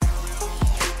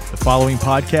following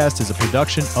podcast is a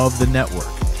production of the network.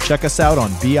 Check us out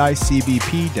on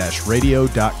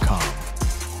bicbp-radio.com.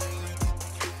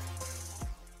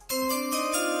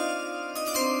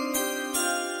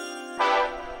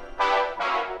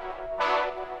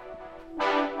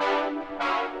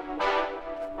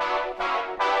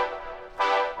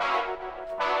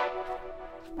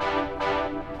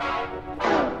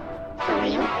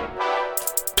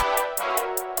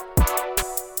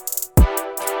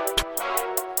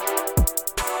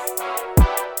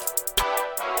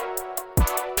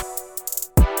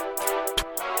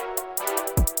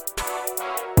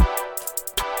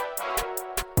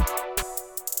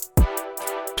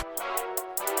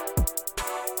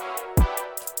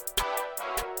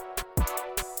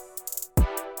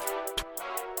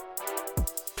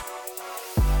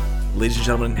 Ladies and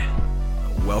gentlemen,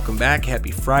 welcome back.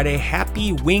 Happy Friday.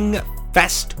 Happy Wing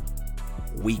Fest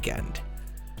weekend.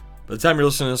 By the time you're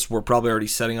listening to this, we're probably already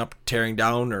setting up, tearing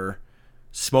down, or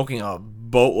smoking a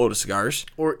boatload of cigars.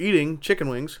 Or eating chicken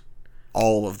wings.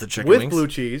 All of the chicken with wings. Blue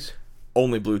cheese.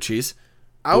 Only blue cheese.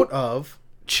 Out of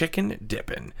chicken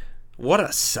dipping. What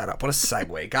a setup. What a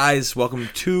segue. Guys, welcome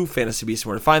to Fantasy Beasts and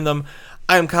Where to Find Them.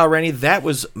 I am Kyle Rennie. That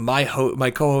was my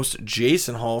co-host,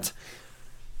 Jason Holt.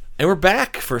 And we're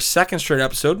back for a second straight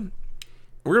episode.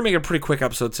 We're going to make it a pretty quick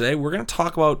episode today. We're going to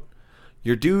talk about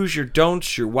your do's, your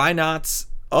don'ts, your why nots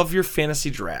of your fantasy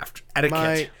draft etiquette.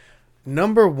 my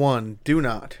number one, do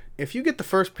not. If you get the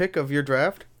first pick of your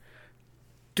draft,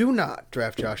 do not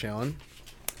draft Josh Allen.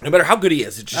 No matter how good he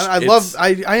is.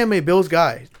 I am a Bills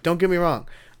guy. Don't get me wrong.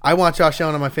 I want Josh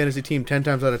Allen on my fantasy team 10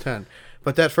 times out of 10.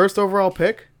 But that first overall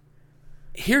pick,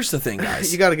 here's the thing,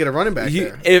 guys. you got to get a running back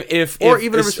there. Or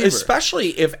even a receiver. Especially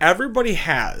if everybody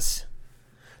has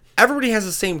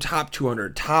the same top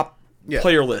 200, top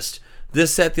player list,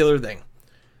 this, that, the other thing.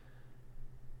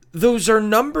 Those are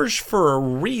numbers for a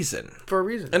reason.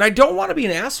 And I don't want to be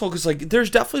an asshole because there's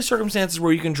definitely circumstances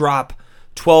where you can drop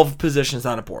 12 positions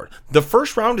on a board. The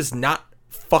first round is not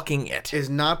fucking it. Is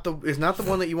not the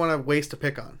one that you want to waste a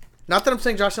pick on. Not that I'm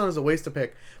saying Josh Allen is a waste of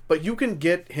pick, but you can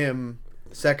get him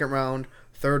second round,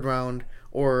 third round,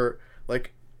 or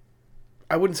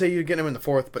I wouldn't say you're getting him in the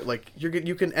fourth, but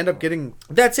you can end up getting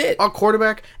that's it a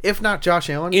quarterback, if not Josh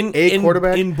Allen,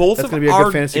 quarterback in both that's of going to be a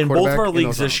good fantasy in both quarterback of our in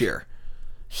leagues those this rounds. year.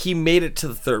 He made it to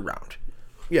the third round.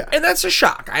 Yeah, and that's a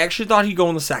shock. I actually thought he'd go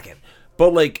in the second,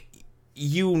 but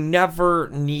you never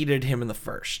needed him in the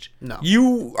first. No,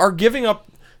 you are giving up.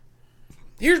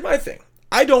 Here's my thing: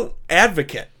 I don't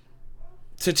advocate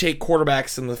to take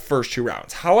quarterbacks in the first two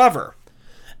rounds. However,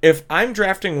 if I'm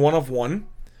drafting one of one,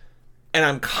 and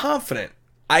I'm confident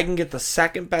I can get the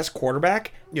second best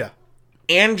quarterback,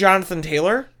 and Jonathan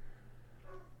Taylor,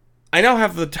 I now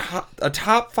have a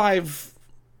top five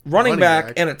running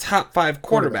back and a top five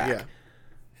quarterback.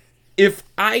 If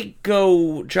I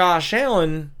go Josh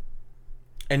Allen,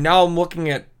 and now I'm looking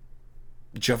at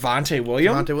Javonte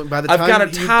Williams, by the time I've got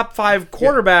a top five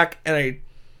quarterback and a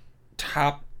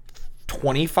top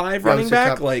 25 running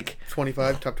back, top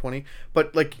 25, top 20.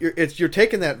 But you're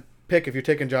taking that pick if you're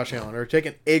taking Josh Allen or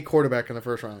taking a quarterback in the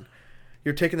first round.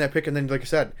 You're taking that pick, and then, like I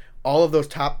said, all of those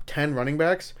top 10 running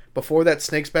backs before that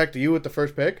snakes back to you with the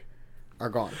first pick are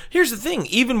gone. Here's the thing,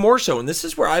 even more so, and this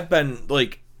is where I've been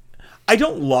I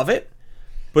don't love it,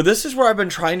 but this is where I've been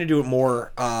trying to do it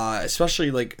more, especially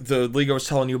the league I was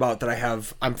telling you about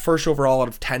that I'm first overall out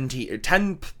of 10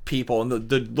 people, and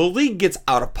the league gets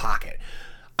out of pocket.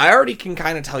 I already can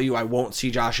kind of tell you I won't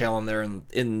see Josh Allen there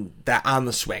in that on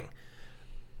the swing.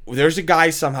 There's a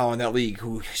guy somehow in that league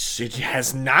who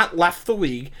has not left the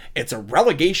league. It's a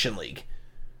relegation league,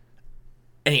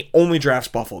 and he only drafts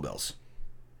Buffalo Bills.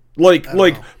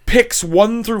 Picks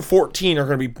 1 through 14 are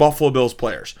going to be Buffalo Bills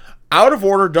players. Out of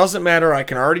order, doesn't matter. I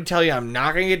can already tell you I'm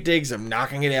not going to get Diggs. I'm not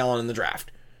going to get Allen in the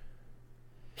draft.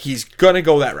 He's going to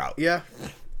go that route. Yeah.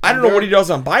 I don't know what he does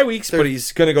on bye weeks, but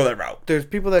he's going to go that route. There's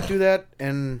people that do that,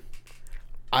 and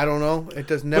I don't know. It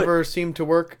does never seem to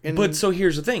work. But so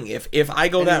here's the thing: if I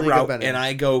go that route and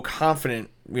I go confident,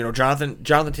 Jonathan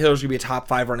Taylor's gonna be a top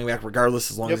 5 running back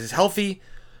regardless, as long as he's healthy.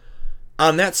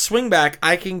 On that swing back,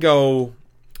 I can go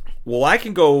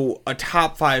a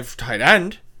top 5 tight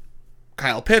end,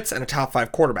 Kyle Pitts, and a top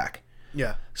 5 quarterback.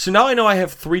 Yeah. So now I know I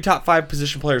have 3 top 5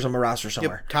 position players on my roster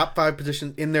somewhere. Yep. Top 5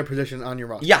 position in their position on your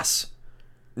roster. Yes.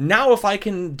 Now if I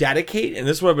can dedicate, and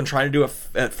this is what I've been trying to do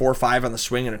at 4 or 5 on the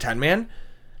swing and a 10-man,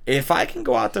 if I can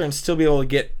go out there and still be able to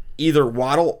get either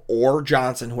Waddle or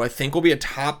Johnson, who I think will be a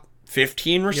top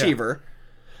 15 receiver,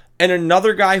 and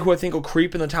another guy who I think will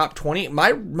creep in the top 20,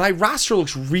 my roster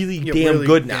looks really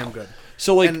good now. Damn good.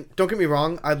 So and don't get me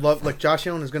wrong, I love Josh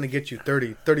Allen is going to get you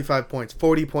 30, 35 points,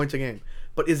 40 points a game.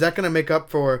 But is that going to make up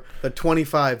for the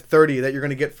 25, 30 that you're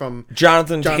going to get from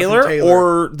Jonathan Taylor,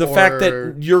 or the fact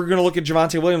that you're going to look at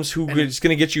Javonte Williams, who is going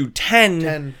to get you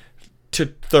 10 to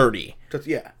 30?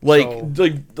 Yeah.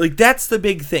 Like that's the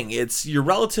big thing. It's your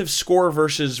relative score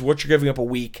versus what you're giving up a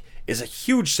week is a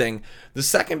huge thing. The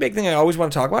second big thing I always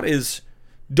want to talk about is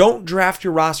don't draft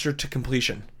your roster to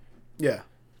completion. Yeah.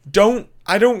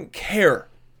 I don't care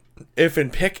if in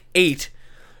pick 8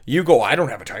 you go, I don't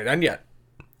have a tight end yet.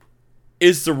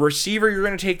 Is the receiver you're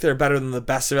going to take there better than the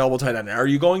best available tight end? Are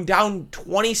you going down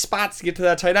 20 spots to get to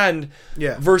that tight end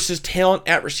versus talent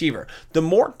at receiver? The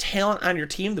more talent on your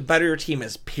team, the better your team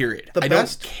is, period. I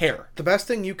don't care. The best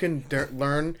thing you can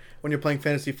learn when you're playing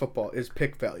fantasy football is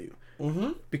pick value.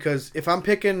 Mm-hmm. Because if I'm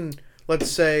picking, let's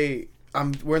say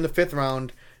we're in the 5th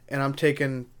round and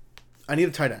I need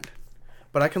a tight end.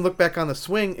 But I can look back on the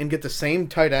swing and get the same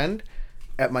tight end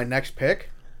at my next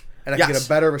pick. And I can get a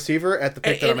better receiver at the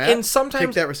pick that I'm at. And sometimes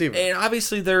pick that receiver. And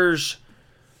obviously there's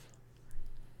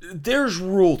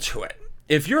rule to it.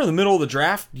 If you're in the middle of the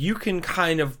draft, you can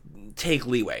kind of take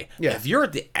leeway. Yeah. If you're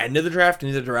at the end of the draft in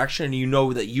either direction and you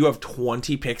know that you have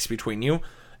 20 picks between you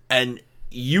and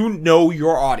you know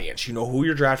your audience, you know who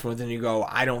you're drafting with, and you go,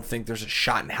 I don't think there's a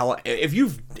shot in hell. If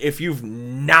you've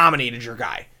nominated your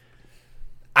guy,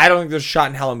 I don't think there's a shot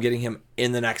in hell I'm getting him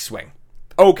in the next swing.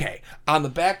 Okay, on the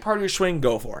back part of your swing,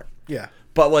 go for it. Yeah.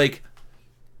 But, like,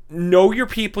 know your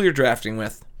people you're drafting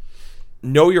with.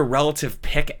 Know your relative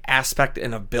pick aspect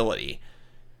and ability.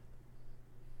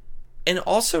 And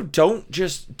also,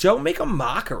 don't make a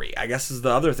mockery, I guess is the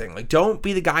other thing. Like, don't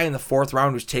be the guy in the 4th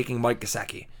round who's taking Mike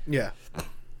Gesicki. Yeah.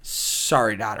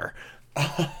 Sorry, daughter.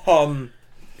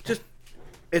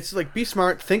 It's like, be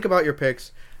smart, think about your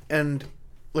picks, and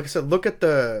like I said, look at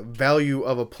the value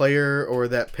of a player or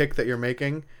that pick that you're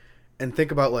making, and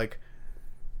think about, like,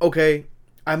 okay,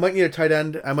 I might need a tight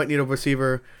end, I might need a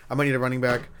receiver, I might need a running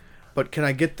back, but can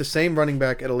I get the same running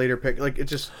back at a later pick? Like,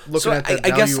 it's just looking at that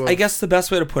value. I guess the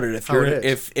best way to put it,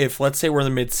 if let's say we're in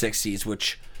the mid 60s,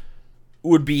 which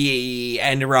would be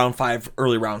end of round 5,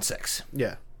 early round 6.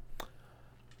 Yeah.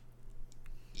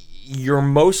 Your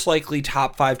most likely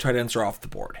top 5 tight ends are off the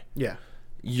board. Yeah.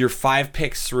 Your 5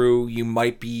 picks through, you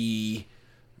might be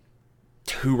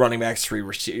 2 running backs, 3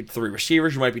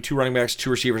 receivers. You might be 2 running backs, 2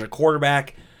 receivers, a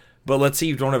quarterback. But let's say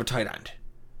you don't have a tight end.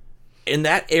 In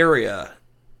that area,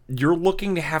 you're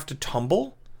looking to have to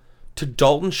tumble to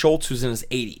Dalton Schultz, who's in his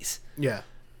 80s. Yeah.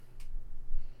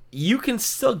 You can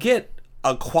still get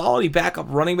a quality backup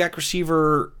running back,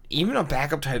 receiver, even a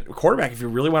backup quarterback if you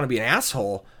really want to be an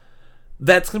asshole.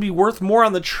 That's going to be worth more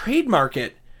on the trade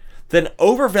market than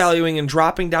overvaluing and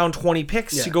dropping down 20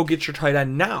 picks to go get your tight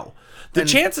end now. The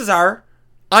chances are,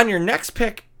 on your next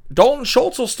pick, Dalton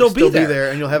Schultz will still be there,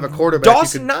 and you'll have a quarterback.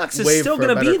 Dawson Knox is still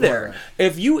going to be there.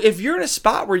 If you're in a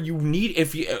spot where you need,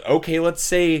 let's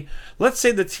say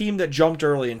the team that jumped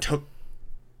early and took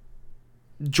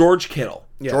George Kittle.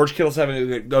 Yeah. George Kittle's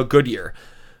having a good year.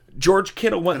 George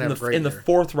Kittle went in the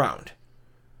 4th round.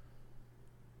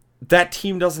 That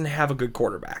team doesn't have a good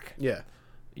quarterback. Yeah.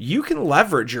 You can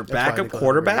leverage your backup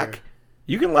quarterback.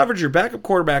 You can leverage your backup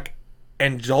quarterback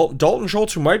and Dalton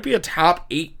Schultz, who might be a top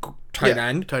 8 tight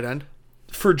end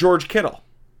for George Kittle.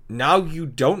 Now you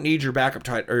don't need your backup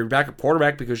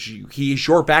quarterback because he's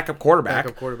your backup quarterback.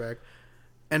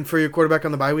 And for your quarterback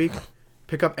on the bye week,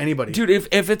 pick up anybody. Dude,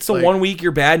 if it's the 1 week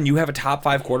you're bad and you have a top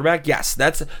 5 quarterback, yes,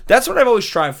 that's what I've always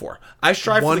strived for. I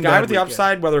strive for the guy with the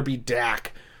upside, whether it be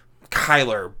Dak,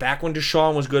 Kyler, back when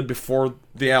Deshaun was good before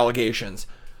the allegations.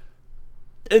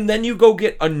 And then you go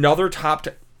get another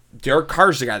Derek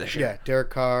Carr's the guy this year. Yeah, Derek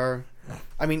Carr.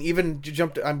 I mean, even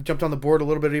jumped on the board a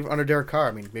little bit even under Derek Carr.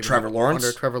 I mean, maybe Trevor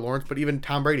Lawrence, but even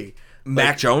Tom Brady,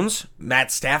 Mac Jones,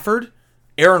 Matt Stafford,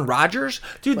 Aaron Rodgers.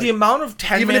 Dude, the amount of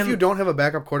 10 even if you don't have a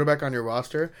backup quarterback on your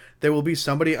roster, there will be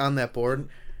somebody on that board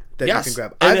that you can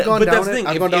grab. I've gone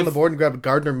down the board and grabbed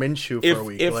Gardner Minshew for a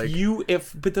week.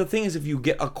 But the thing is, if you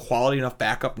get a quality enough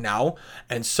backup now,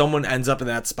 and someone ends up in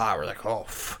that spot, we're like,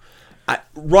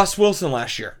 Russ Wilson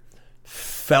last year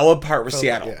fell apart with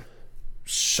Seattle. Yeah.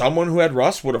 Someone who had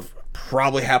Russ would have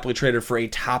probably happily traded for a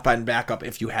top-end backup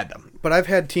if you had them. But I've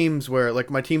had teams where, like,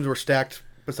 my teams were stacked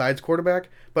besides quarterback,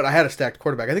 but I had a stacked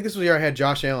quarterback. I think this was the year I had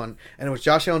Josh Allen, and it was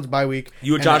Josh Allen's bye week.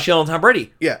 You had Josh Allen and Tom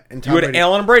Brady. Yeah, and Tom Brady. You had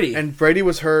Allen and Brady. And Brady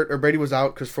was hurt, or Brady was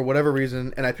out because for whatever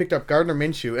reason, and I picked up Gardner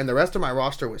Minshew, and the rest of my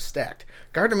roster was stacked.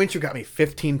 Gardner Minshew got me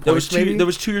 15 points, That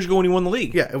was 2 years ago when he won the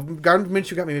league. Yeah, Gardner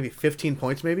Minshew got me maybe 15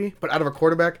 points, but out of a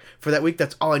quarterback for that week,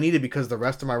 that's all I needed because the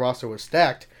rest of my roster was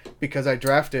stacked because I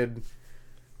drafted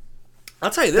I'll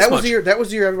tell you this That much. was the year. That was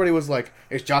the year everybody was like,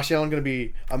 "Is Josh Allen going to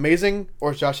be amazing,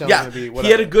 or is Josh Allen Yeah, going to be whatever?"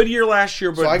 he had a good year last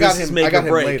year, but So I got this is him. make I got or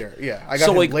him break. later. Yeah, I got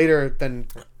So, him like, later than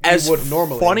As you would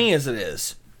normally. funny as it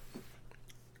is,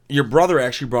 your brother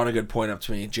actually brought a good point up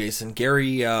to me, Jason.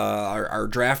 Gary, our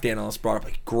draft analyst, brought up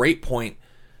a great point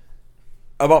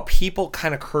about people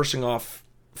kind of cursing off.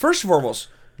 First and foremost,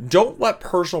 don't let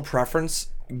personal preference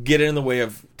get in the way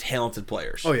of talented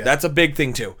players. Oh, yeah. That's a big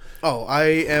thing too. Oh, I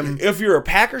am. If you're a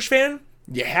Packers fan,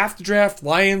 you have to draft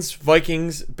Lions,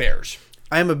 Vikings, Bears.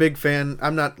 I am a big fan.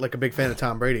 I'm not like a big fan of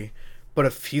Tom Brady, but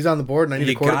if he's on the board and I need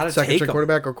You a gotta second take string him.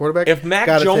 quarterback or quarterback, If Mac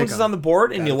gotta Jones take is him. on the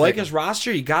board and Gotta you like take his him.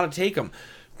 roster, you got to take him.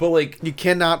 But like, You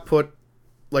cannot put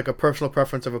like a personal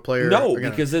preference of a player. No, again.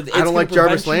 because it's I don't gonna like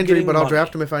Jarvis prevent you Landry, getting but I'll money.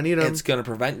 draft him if I need him. it's going to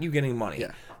prevent you getting money.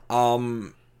 Yeah.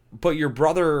 But your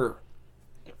brother,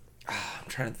 I'm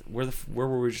trying to. Where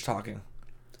were we just talking?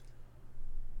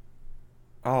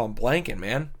 Oh, I'm blanking,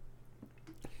 man.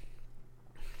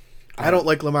 I don't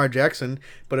like Lamar Jackson,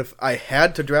 but if I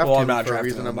had to draft Well, I'm him not for a drafting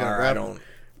reason, Lamar. I'm going I to draft don't. him.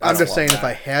 I I'm don't just love saying, that. if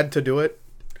I had to do it,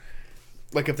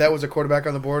 like if that was a quarterback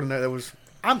on the board and that was,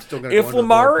 I'm still going to.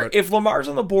 If Lamar's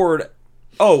on the board,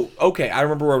 oh, okay, I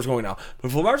remember where I was going now. But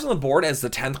if Lamar's on the board as the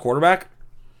 10th quarterback,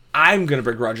 I'm gonna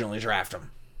begrudgingly draft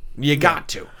him. You got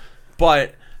to,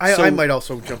 but I might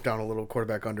also jump down a little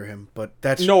quarterback under him, but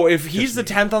that's no. If he's the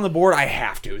 10th on the board, I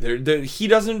have to. He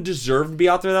doesn't deserve to be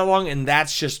out there that long, and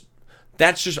that's just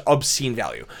obscene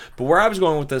value. But where I was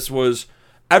going with this was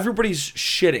everybody's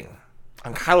shitting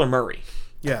on Kyler Murray.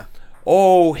 yeah.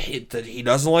 Oh, he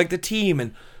doesn't like the team,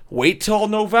 and wait till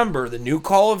November, the new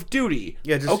Call of Duty.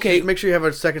 Yeah, just make sure you have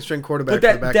a second string quarterback. But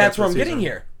for the back that's half where of I'm the getting season.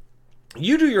 here.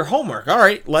 You do your homework. All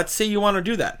right, let's say you want to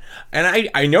do that. And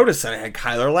I noticed that I had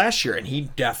Kyler last year, and he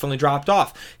definitely dropped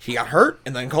off. He got hurt,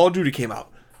 and then Call of Duty came out.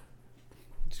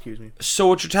 Excuse me. So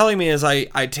what you're telling me is I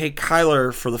take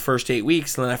Kyler for the first 8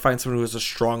 weeks, and then I find someone who has a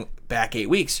strong back 8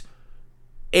 weeks,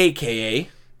 a.k.a.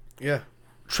 Yeah.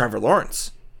 Trevor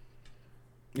Lawrence.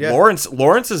 Yeah.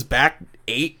 Lawrence is back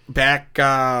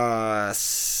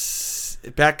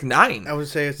 9. I would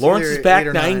say it's Lawrence's either back 8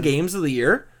 or 9 9 games of the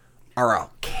year are a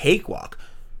cakewalk.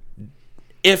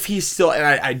 If he's still,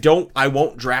 and I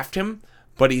won't draft him,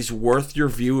 but he's worth your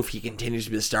view if he continues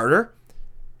to be the starter.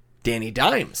 Danny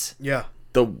Dimes. Yeah.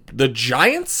 The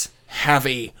Giants have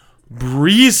a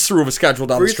breeze through of a schedule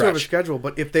down the Breeze through of a stretch. schedule,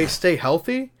 but if they stay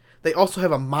healthy, they also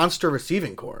have a monster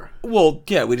receiving core. Well,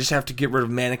 yeah, we just have to get rid of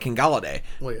Mannequin Galladay.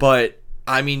 Well, yeah. But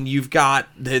I mean, you've got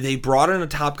they brought in a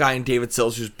top guy in David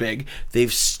Sills who's big.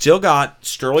 They've still got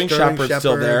Sterling Shepard still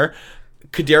Shepard. there.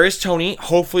 Kadarius Toney,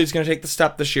 hopefully, is going to take the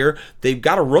step this year. They've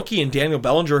got a rookie in Daniel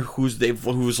Bellinger who's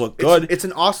looked good. It's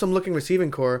an awesome looking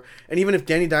receiving core, and even if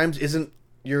Danny Dimes isn't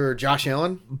your Josh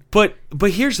Allen, But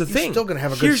here's the thing. still gonna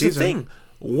have a good Here's season. the thing.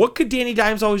 What could Danny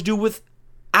Dimes always do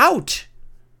without?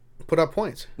 put up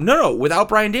points. No, without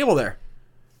Brian Dable there.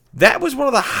 That was one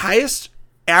of the highest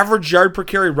average yard per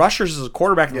carry rushers as a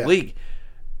quarterback in the Yeah. league.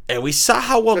 And we saw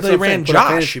how well That's they what I'm saying, ran put up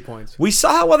Josh. fantasy points. We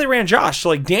saw how well they ran Josh. So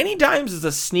like Danny Dimes is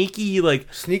a sneaky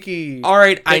Sneaky. all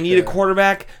right, I pick need a there.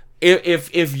 quarterback.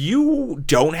 If you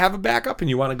don't have a backup and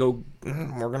you want to go,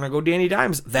 we're gonna go Danny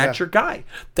Dimes. That's Yeah. your guy.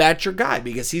 That's your guy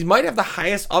because he might have the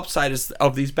highest upside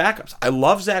of these backups. I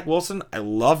love Zach Wilson. I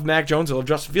love Mac Jones. I love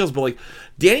Justin Fields. But like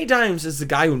Danny Dimes is the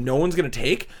guy who no one's gonna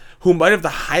take, who might have the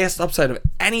highest upside of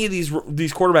any of these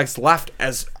quarterbacks left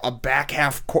as a back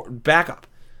half backup.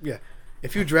 Yeah.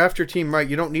 If you draft your team right,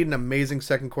 you don't need an amazing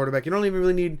second quarterback. You don't even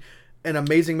really need an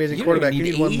amazing You don't quarterback. even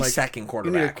You need need one a like second You need a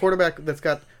quarterback. quarterback that's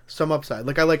got some upside.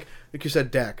 Like you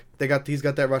said, Dak. He's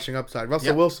got that rushing upside. Russell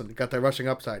Yep. Wilson got that rushing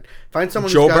upside. Find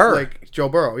someone Joe who's got Burrow. like Joe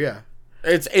Burrow. Yeah.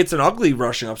 It's an ugly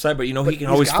rushing upside, but he can he's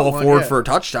always got fall one, forward yeah. for a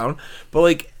touchdown. But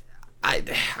like I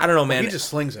don't know, man. He just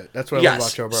slings it. That's what I love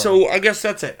about Joe Burrow. So I guess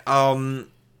that's it.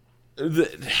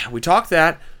 We talked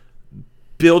that.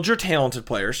 Build your talented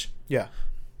players. yeah.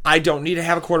 I don't need to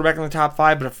have a quarterback in the top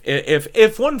 5, but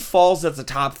if one falls that's a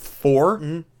top 4,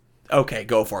 Mm-hmm. okay,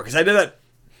 go for it. Because I did that.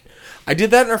 I did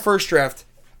that in our first draft.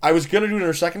 I was gonna do it in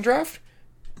our second draft,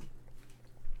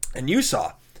 and you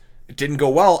saw it didn't go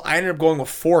well. I ended up going with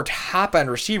 4 top end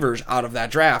receivers out of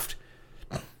that draft.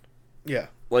 Yeah.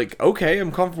 Like, okay,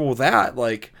 I'm comfortable with that.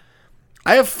 Like,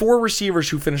 I have 4 receivers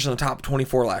who finished in the top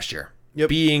 24 last year. Yep.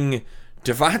 Being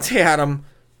Devontae Adams,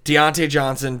 Deontay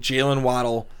Johnson, Jalen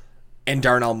Waddle, and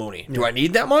Darnell Mooney. Do I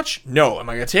need that much? No. Am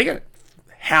I going to take it?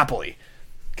 Happily.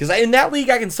 Because in that league,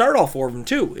 I can start all 4 of them,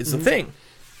 too. It's the thing.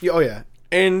 Yeah. Oh yeah.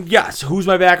 And yes, who's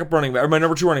my backup running back? Or my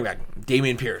number 2 running back?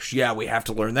 Damian Pierce. Yeah, we have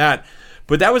to learn that.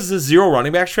 But that was the zero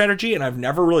running back strategy, and I've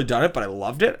never really done it, but I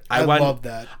loved it. I love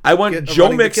that. I went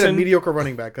Joe Mixon. Get a mediocre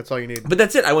running back. That's all you need. But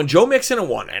that's it. I went Joe Mixon and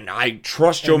one, and I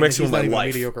trust Joe Mixon with my life. He's not even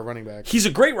a mediocre running back. He's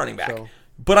a great running back. So.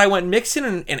 But I went Mixon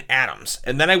and Adams,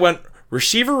 and then I went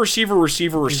receiver,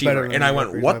 and I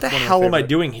went, what the hell am I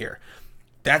doing here?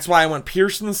 That's why I went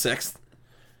Pierce in the 6th,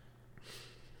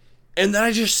 and then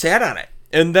I just sat on it.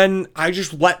 And then I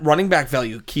just let running back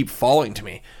value keep falling to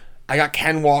me. I got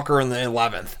Ken Walker in the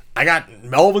 11th. I got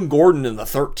Melvin Gordon in the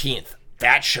 13th.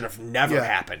 That should have never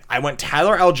happened. I went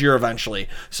Tyler Algier eventually.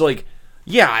 So, like,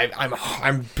 yeah,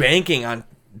 I'm banking on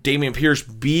Dameon Pierce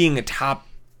being a top,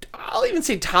 I'll even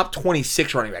say top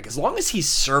 26 running back, as long as he's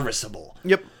serviceable.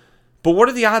 Yep. But what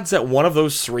are the odds that one of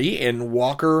those three, in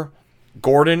Walker,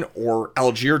 Gordon, or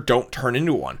Algier, don't turn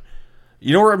into one?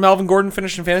 You know where Melvin Gordon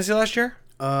finished in fantasy last year?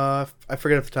 I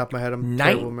forget off the top of my head. I'm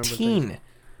 19.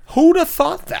 Who'd have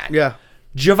thought that? Yeah.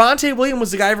 Javonte Williams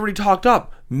was the guy everybody talked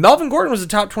up. Melvin Gordon was the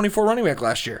top 24 running back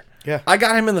last year. Yeah. I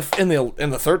got him in the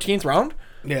 13th round.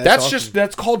 Yeah, that's awesome.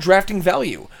 that's called drafting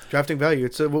value. Drafting value.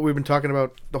 It's what we've been talking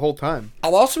about the whole time.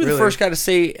 I'll also be the first guy to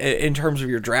say, in terms of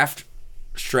your draft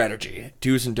strategy,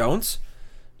 do's and don'ts,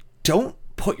 don't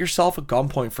put yourself at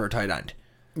gunpoint for a tight end.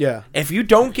 Yeah. If you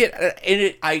don't get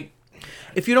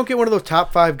if you don't get one of those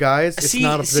top 5 guys, it's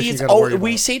not a position you got to worry about.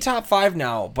 We say top 5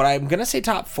 now, but I'm gonna say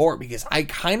top 4 because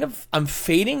I'm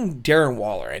fading Darren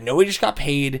Waller. I know he just got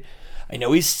paid. I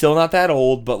know he's still not that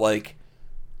old, but like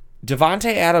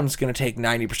Devontae Adams is gonna take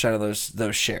 90% of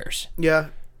those shares. Yeah,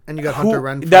 and you got Hunter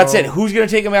Renfrow. That's it. Who's gonna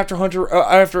take him after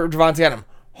Devontae Adams?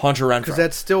 Hunter Renfrow. Because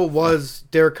that still was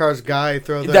Derek Carr's guy.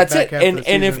 That's it. And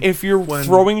if you're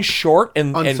throwing short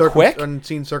and quick,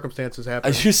 unseen circumstances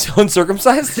happen. Are you still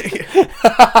uncircumcised?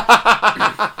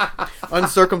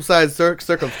 Uncircumcised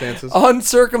circumstances.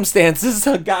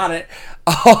 Uncircumstances. Got it.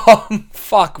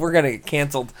 Fuck, we're gonna get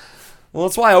canceled. Well,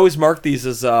 that's why I always mark these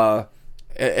as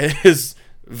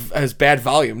bad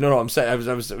volume. No, I'm saying I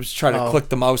was trying to click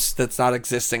the mouse that's not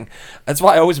existing. That's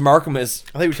why I always mark them as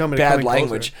bad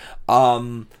language.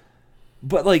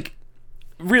 But like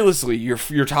realistically,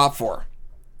 your top 4,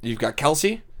 you've got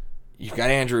Kelsey, you've got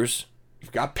Andrews,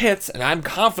 you've got Pitts, and I'm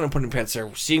confident putting Pitts there,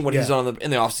 seeing what he's done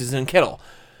in the offseason, and Kittle.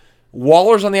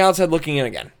 Waller's on the outside looking in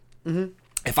again. Mm-hmm.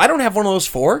 If I don't have one of those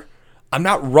 4, I'm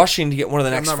not rushing to get one of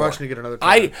the next 4. I'm not rushing to get another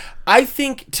 4. I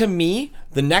think, to me,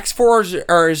 the next 4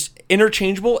 are as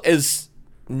interchangeable as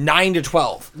 9 to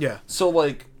 12. Yeah. So,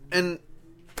 like... And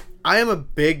I am a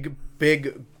big,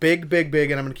 and I'm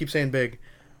going to keep saying big.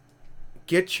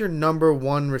 Get your number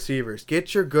 1 receivers.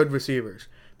 Get your good receivers.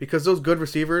 Because those good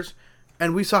receivers...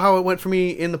 And we saw how it went for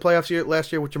me in the playoffs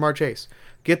last year with Jamar Chase.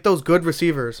 Get those good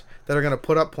receivers that are going to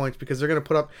put up points because they're going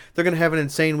to have an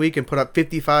insane week and put up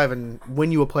 55 and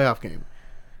win you a playoff game.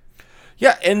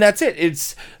 Yeah, and that's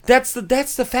it. That's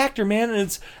the factor, man. And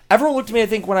it's everyone looked at me. I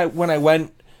think when I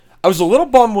went, I was a little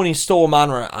bummed when he stole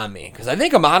Amon-Ra on me because I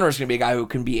think Amon-Ra is going to be a guy who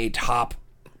can be a top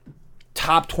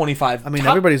 25. I mean,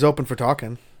 everybody's open for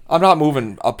talking. I'm not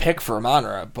moving a pick for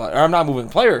Amon-Ra, or I'm not moving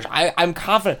players. I'm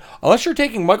confident. Unless you're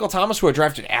taking Michael Thomas, who I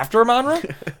drafted after Amon-Ra,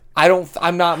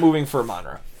 I'm not moving for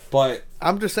Amon-Ra. But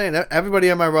I'm just saying that everybody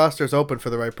on my roster is open for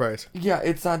the right price. Yeah,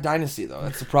 it's not Dynasty though.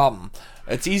 That's the problem.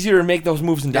 It's easier to make those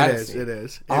moves in Dynasty. It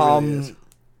is. It really is.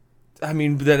 I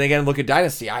mean, then again, look at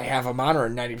Dynasty. I have Amon-Ra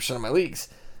in 90% of my leagues.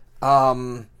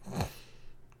 But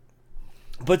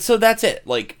so that's it.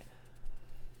 Like,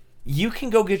 you can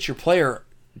go get your player.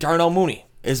 Darnell Mooney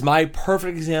is my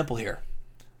perfect example here.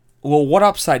 Well, what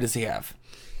upside does he have?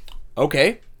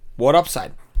 Okay, what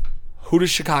upside? Who does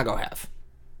Chicago have?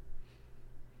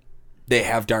 They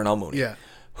have Darnell Mooney. Yeah.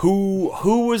 Who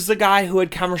was the guy who had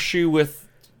chemistry with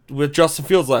Justin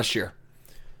Fields last year?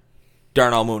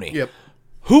 Darnell Mooney. Yep.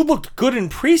 Who looked good in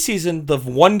preseason the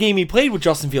one game he played with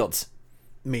Justin Fields?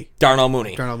 Me. Darnell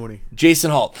Mooney.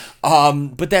 Jason Holt.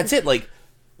 But that's it. Like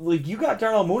you got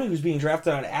Darnell Mooney who's being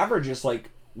drafted on average as like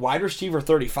wide receiver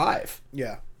 35.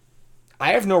 Yeah.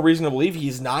 I have no reason to believe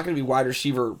he's not going to be wide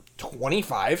receiver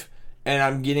 25, and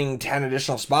I'm getting 10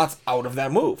 additional spots out of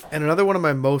that move. And another one of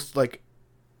my most, like,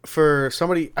 for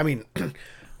somebody, I mean,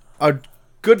 a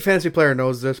good fantasy player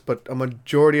knows this, but a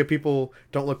majority of people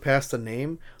don't look past the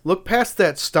name. Look past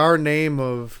that star name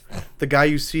of the guy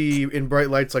you see in bright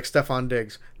lights like Stephon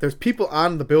Diggs. There's people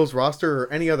on the Bills roster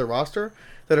or any other roster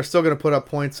that are still going to put up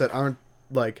points that aren't,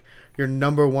 like, your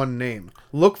number 1 name.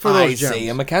 Look for those gems.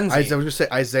 Isaiah McKenzie. I was going to say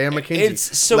Isaiah McKenzie.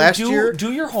 So Last year,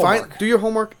 do your homework. Do your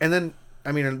homework, and then,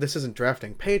 I mean, this isn't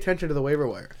drafting. Pay attention to the waiver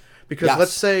wire. Because yes.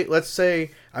 let's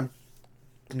say I'm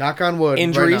knock on wood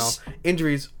injuries. Right now.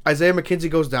 Injuries. Isaiah McKenzie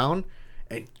goes down,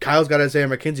 And Kyle's got Isaiah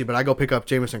McKenzie, but I go pick up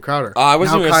Jamison Crowder. I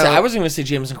wasn't Now even going to say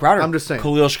Jamison Crowder. I'm just saying.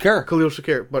 Khalil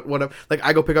Shakir. But whatever. Like,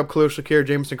 I go pick up Khalil Shakir,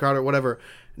 Jamison Crowder, whatever.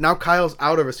 Now Kyle's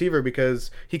out of receiver because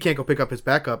he can't go pick up his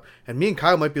backup. And me and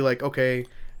Kyle might be like, okay,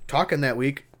 talking that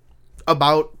week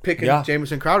about picking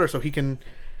Jamison Crowder so he can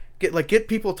get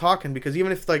people talking, because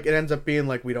even if like it ends up being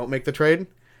like we don't make the trade,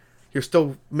 you're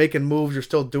still making moves, you're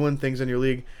still doing things in your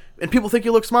league, and people think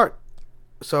you look smart.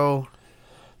 So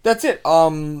that's it.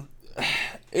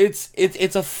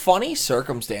 It's a funny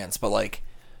circumstance, but like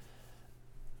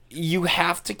you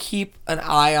have to keep an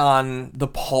eye on the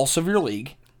pulse of your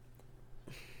league.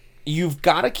 You've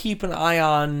got to keep an eye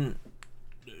on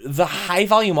the high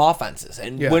volume offenses.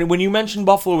 And when you mentioned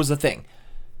Buffalo was the thing,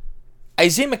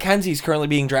 Isaiah McKenzie is currently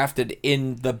being drafted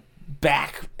in the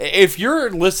back. If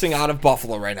you're listening out of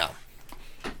Buffalo right now,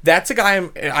 that's a guy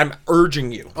I'm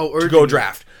urging you to go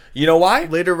draft. You know why?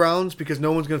 Later rounds, because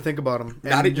no one's going to think about him.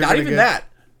 Not even that.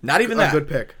 Not even that. A good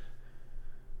pick.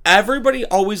 Everybody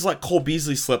always let Cole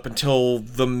Beasley slip until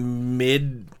the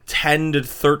mid 10 to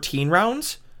 13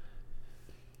 rounds.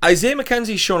 Isaiah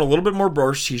McKenzie's shown a little bit more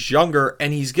burst. He's younger,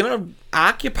 and he's going to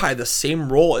occupy the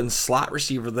same role in slot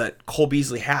receiver that Cole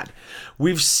Beasley had.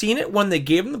 We've seen it when they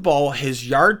gave him the ball. His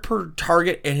yard per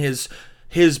target and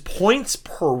his points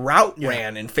per route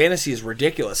ran in fantasy is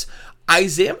ridiculous.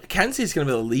 Isaiah McKenzie is going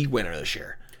to be the league winner this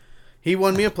year. He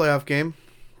won me a playoff game.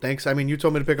 Thanks. I mean, you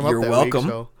told me to pick him up that welcome.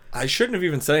 week. So. I shouldn't have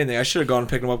even said anything. I should have gone and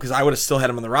picked him up because I would have still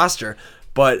had him on the roster.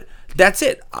 But that's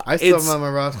it. I still have him on my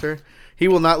roster. He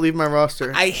will not leave my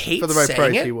roster. I hate for the right saying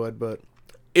price. it. He would, but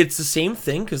it's the same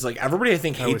thing because like everybody I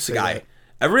think hates the guy.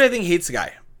 Everybody I think hates the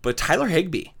guy. But Tyler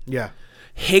Higbee. Yeah.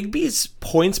 Higbee's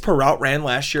points per route ran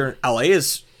last year in LA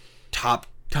is top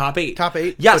 8. Top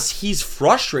 8. Yes, he's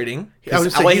frustrating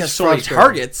because LA has so many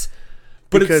targets.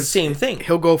 But it's the same thing.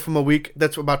 He'll go from a week.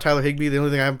 That's about Tyler Higbee. The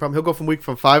only thing I have a problem. He'll go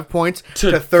from 5 points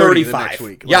to 30 the next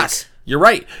week. Yes, you're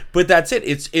right. But that's it.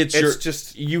 It's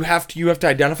just you have to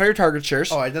identify your target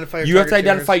shares. Oh, identify your you have to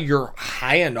identify your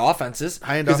high end offenses.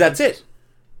 Because that's it.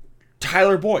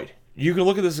 Tyler Boyd. You can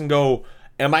look at this and go,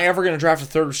 "Am I ever going to draft a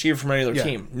third receiver from any other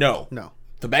team?" No.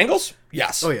 The Bengals?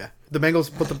 Yes. Oh yeah. The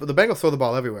Bengals, but the Bengals throw the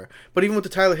ball everywhere. But even with the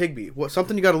Tyler Higbee,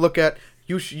 something you got to look at.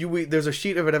 There's a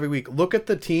sheet of it every week. Look at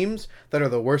the teams that are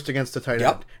the worst against the tight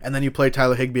end, and then you play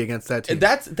Tyler Higbee against that team.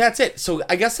 That's it. So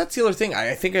I guess that's the other thing.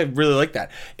 I think I really like that.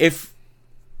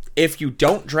 If you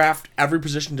don't draft every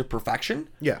position to perfection,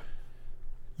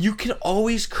 you can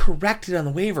always correct it on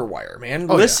the waiver wire, man.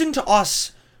 Listen to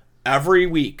us every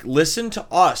week. Listen to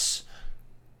us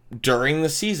during the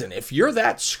season. If you're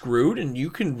that screwed and you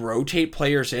can rotate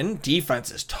players in,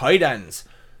 defenses, tight ends,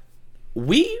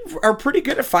 we are pretty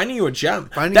good at finding you a gem.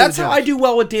 That's how I do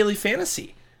well with daily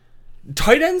fantasy.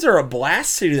 Tight ends are a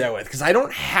blast to do that with because I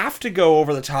don't have to go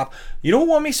over the top. You know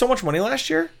who won me so much money last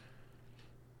year?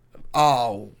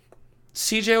 Oh,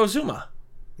 CJ Uzomah.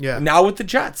 Yeah. Now with the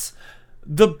Jets.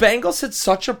 The Bengals had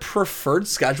such a preferred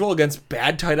schedule against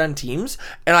bad tight end teams,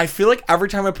 and I feel like every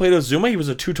time I played Uzomah, he was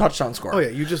a 2-touchdown scorer. Oh yeah,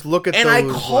 you just look at and those. And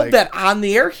I called that on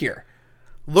the air here.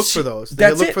 Look for those.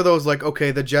 Look for those like,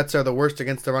 okay, the Jets are the worst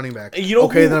against the running back.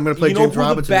 Then I'm going to play James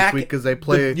Robinson this week because they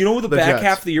play you know who the back Jets.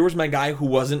 half of the year was my guy who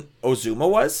wasn't Uzomah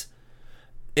was?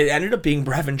 It ended up being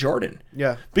Brevin Jordan.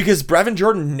 Yeah. Because Brevin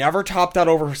Jordan never topped out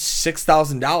over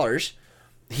 $6,000.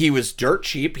 He was dirt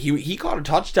cheap. He caught a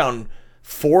touchdown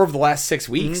 4 of the last 6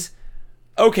 weeks.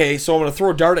 Mm-hmm. Okay, so I'm going to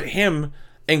throw a dart at him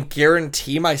and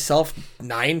guarantee myself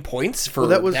 9 points for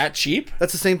that cheap.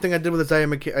 That's the same thing I did with Isaiah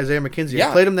McKenzie.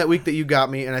 I played him that week that you got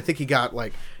me, and I think he got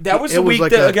like that was the week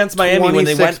against Miami when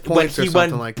they went points or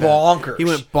something like that. Bonkers. He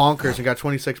went bonkers and got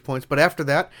 26 points. But after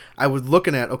that, I was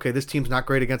looking at this team's not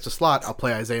great against the slot. I'll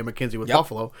play Isaiah McKenzie with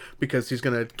Buffalo because he's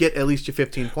going to get at least your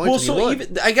 15 points. Well,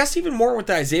 I guess even more with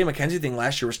the Isaiah McKenzie thing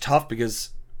last year was tough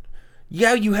because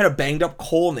you had a banged up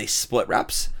Cole and they split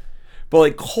reps. But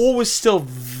like Cole was still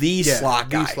the slot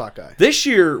guy. This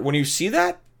year, when you see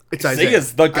that, it's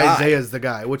Isaiah's the guy. Isaiah's the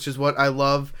guy, which is what I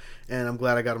love, and I'm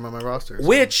glad I got him on my roster. So.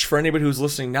 Which, for anybody who's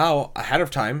listening now, ahead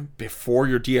of time, before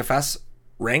your DFS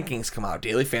rankings come out,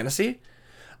 daily fantasy,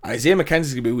 Isaiah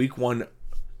McKenzie's gonna be week 1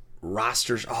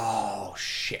 rosters. Oh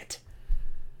shit!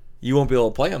 You won't be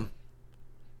able to play him.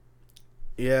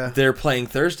 Yeah, they're playing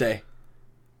Thursday.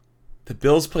 The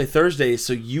Bills play Thursday,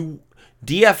 so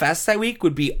DFS that week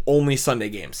would be only Sunday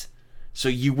games. So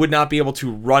you would not be able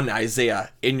to run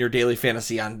Isaiah in your daily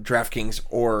fantasy on DraftKings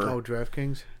or... Oh,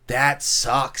 DraftKings? That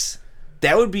sucks.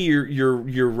 That would be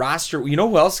your roster. You know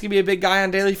who else could be a big guy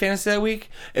on daily fantasy that week?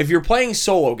 If you're playing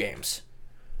solo games,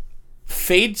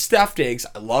 fade Steph Diggs.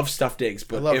 I love Steph Diggs.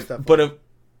 But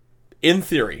in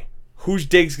theory, who's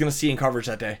Diggs going to see in coverage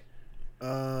that day?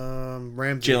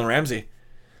 Ramsey. Jalen Ramsey.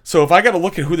 So if I got to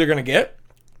look at who they're going to get,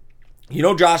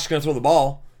 Josh is going to throw the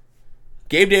ball.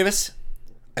 Gabe Davis,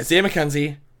 Isaiah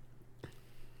McKenzie,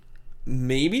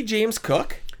 maybe James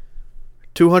Cook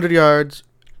 200 yards,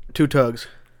 2 tugs.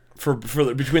 for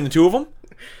between the two of them.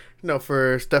 No,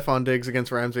 for Stephon Diggs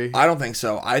against Ramsey. I don't think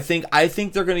so. I think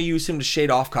they're going to use him to shade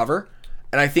off cover,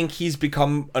 and I think he's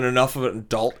become enough of an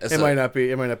adult. It might not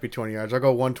be 20 yards. I'll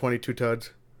go 120, 2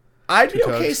 tugs. I'd be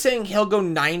okay saying he'll go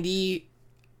 90,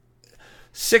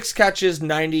 6 catches,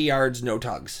 90 yards, no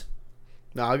tugs.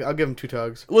 No, I'll give him 2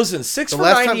 tugs. Listen, 6 for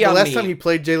 90 The on last me. time he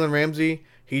played Jalen Ramsey,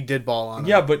 he did ball on him.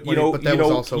 Yeah, but you know that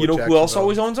was also with who else Jacksonville.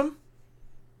 always owns him?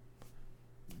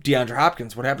 DeAndre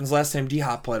Hopkins. What happens last time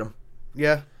D-Hop played him?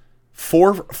 Yeah.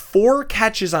 4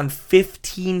 catches on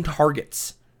 15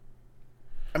 targets.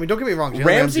 I mean, don't get me wrong. Jalen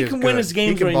Ramsey is can good. win his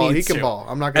games He can when ball. he needs can to. ball.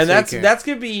 I'm not going And to say he can't. that's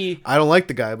going to be... I don't like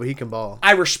the guy, but he can ball.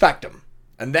 I respect him.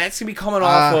 And that's going to be coming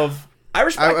off of... I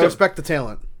respect him. I respect the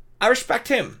talent. I respect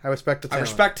him. I respect the I talent.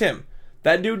 respect him.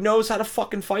 That dude knows how to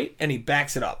fucking fight, and he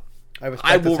backs it up. I I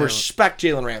respect the will talent. respect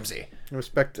Jalen Ramsey. I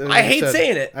respect. I hate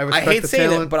saying it. I hate saying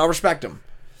talent. it, but I'll respect him.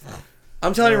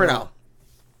 I'm telling you right now.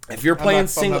 If you're playing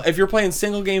not- if you're playing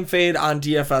single game fade on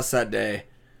DFS that day,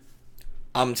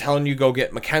 I'm telling you, go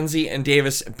get McKenzie and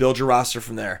Davis and build your roster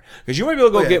from there. Because you might be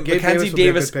able to go get Gabe McKenzie, Davis would be a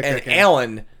Davis, good pick and that game.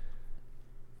 Allen.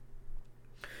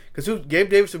 Because Gabe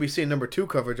Davis will be seeing number 2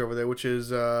 coverage over there, which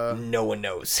is No one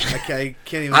knows. I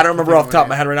can't even. I don't remember off the top of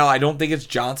my head right now. I don't think it's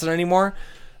Johnson anymore.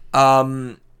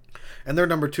 And their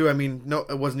number 2, I mean, no,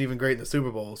 it wasn't even great in the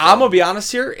Super Bowl. So. I'm gonna be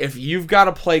honest here. If you've got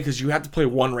to play, because you have to play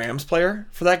one Rams player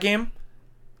for that game,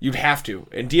 you'd have to.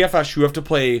 In DFS, you have to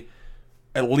play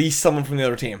at least someone from the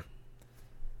other team.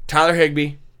 Tyler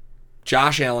Higbee,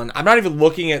 Josh Allen. I'm not even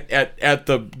looking at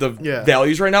the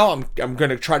values right now. I'm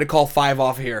gonna try to call 5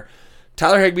 off here.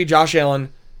 Tyler Higbee, Josh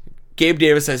Allen, Gabe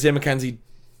Davis, Isaiah McKenzie,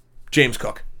 James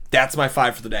Cook. That's my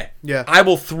 5 for the day. Yeah. I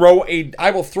will throw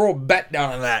a bet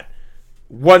down on that.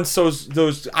 Once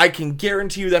those I can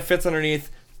guarantee you that fits underneath.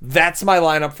 That's my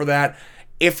lineup for that.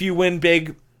 If you win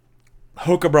big,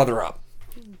 hook a brother up.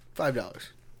 $5.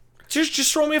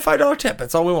 Just throw me a $5 tip.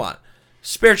 That's all we want.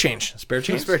 Spare change. Spare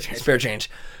change.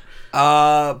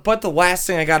 But the last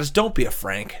thing I got is don't be a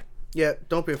Frank. Yeah,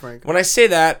 don't be a Frank. When I say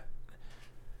that,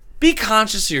 be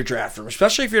conscious of your draft room,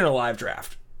 especially if you're in a live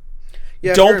draft.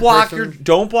 Yeah, Don't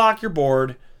block your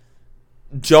board.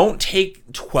 Don't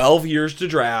take 12 years to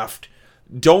draft.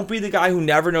 Don't be the guy who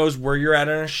never knows where you're at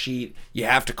on a sheet. You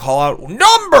have to call out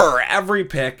number every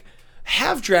pick.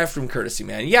 Have draft room courtesy,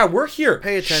 man. Yeah, we're here.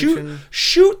 Pay attention.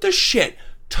 Shoot the shit.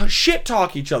 Shit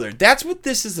talk each other. That's what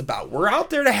this is about. We're out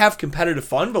there to have competitive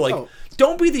fun, but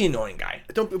don't be the annoying guy.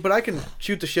 But I can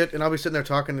shoot the shit, and I'll be sitting there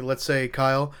talking to, let's say,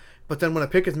 Kyle. But then when a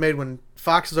pick is made, when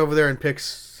Fox is over there and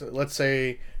picks, let's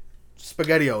say,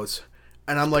 SpaghettiOs,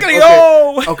 and I'm like,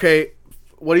 okay,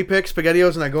 what do you pick?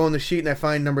 SpaghettiOs, and I go on the sheet and I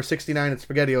find number 69 at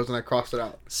SpaghettiOs, and I crossed it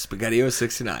out. SpaghettiOs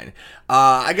 69.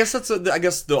 I guess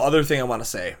the other thing I want to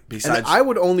say besides And I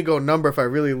would only go number if I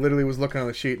really literally was looking on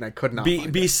the sheet and I could not.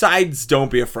 Find besides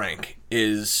don't be a Frank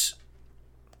is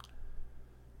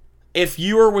if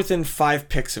you are within 5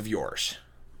 picks of yours,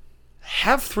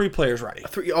 have 3 players ready.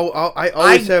 I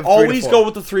always have 3 always to 4. go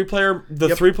with the 3-player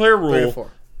rule. 3 to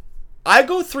 4. I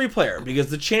go 3-player because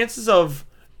the chances of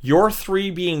your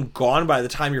 3 being gone by the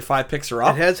time your 5 picks are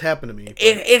up. It has happened to me.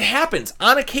 It happens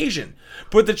on occasion,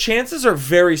 but the chances are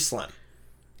very slim.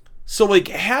 So,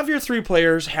 have your 3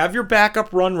 players, have your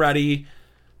backup run ready,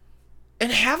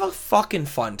 and have a fucking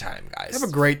fun time, guys. Have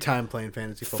a great time playing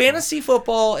fantasy football. Fantasy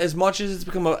football, as much as it's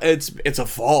become it's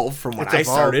evolved from when I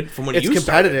started, from when it's you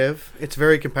competitive. started. It's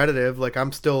very competitive. Like I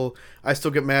still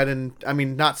get mad, and I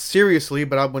mean not seriously,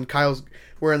 but when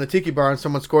we're in the tiki bar and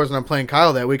someone scores and I'm playing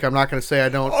Kyle that week, I'm not going to say I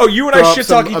don't. Oh, you and I shit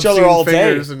talk each other all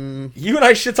day. And you and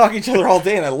I shit talk each other all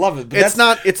day, and I love it. But it's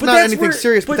not anything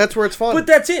serious, but that's where it's fun. But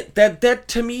that's it. That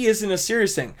to me isn't a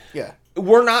serious thing. Yeah.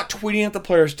 We're not tweeting at the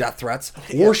players' death threats.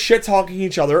 We're shit talking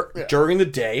each other during the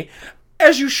day,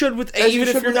 as you should with even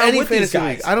if you're not with these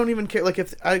guys. League. I don't even care. Like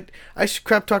if I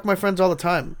crap talk my friends all the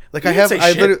time. Like You I have. say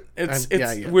I shit.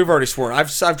 literally. We've already sworn.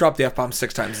 I've dropped the F-bomb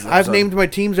 6 times. This I've episode. named my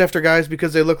teams after guys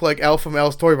because they look like Al from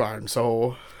Al's Toy Barn.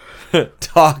 So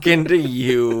talking to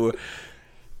you.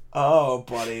 Oh,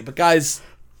 buddy. But guys,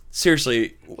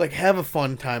 seriously, like have a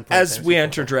fun time playing as we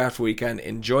enter draft weekend.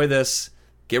 Enjoy this.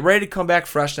 Get ready to come back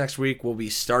fresh next week. We'll be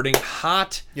starting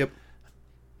hot. Yep.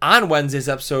 On Wednesday's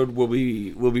episode, we'll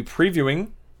be previewing.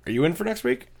 Are you in for next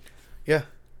week? Yeah.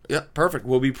 Yeah, perfect.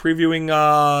 We'll be previewing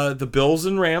the Bills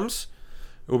and Rams.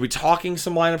 We'll be talking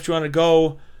some lineups you want to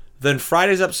go. Then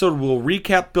Friday's episode, we'll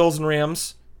recap Bills and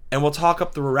Rams. and we'll talk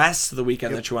up the rest of the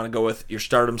weekend that you want to go with, your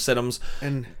stardom, situms,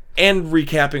 And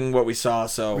recapping what we saw.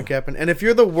 So recapping. And if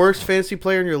you're the worst fantasy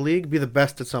player in your league, be the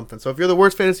best at something. So if you're the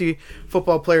worst fantasy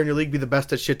football player in your league, be the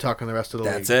best at shit talking the rest of the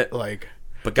league. That's it. Like,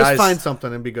 but guys, just find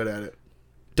something and be good at it.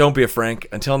 don't be a Frank.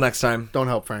 Until next time, Don't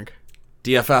help Frank.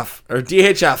 DFF or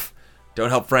DHF. Don't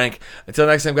help Frank. Until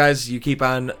next time, guys, you keep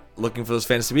on looking for those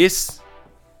fantasy beasts.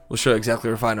 We'll show you exactly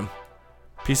where to find them.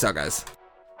 Peace out, guys.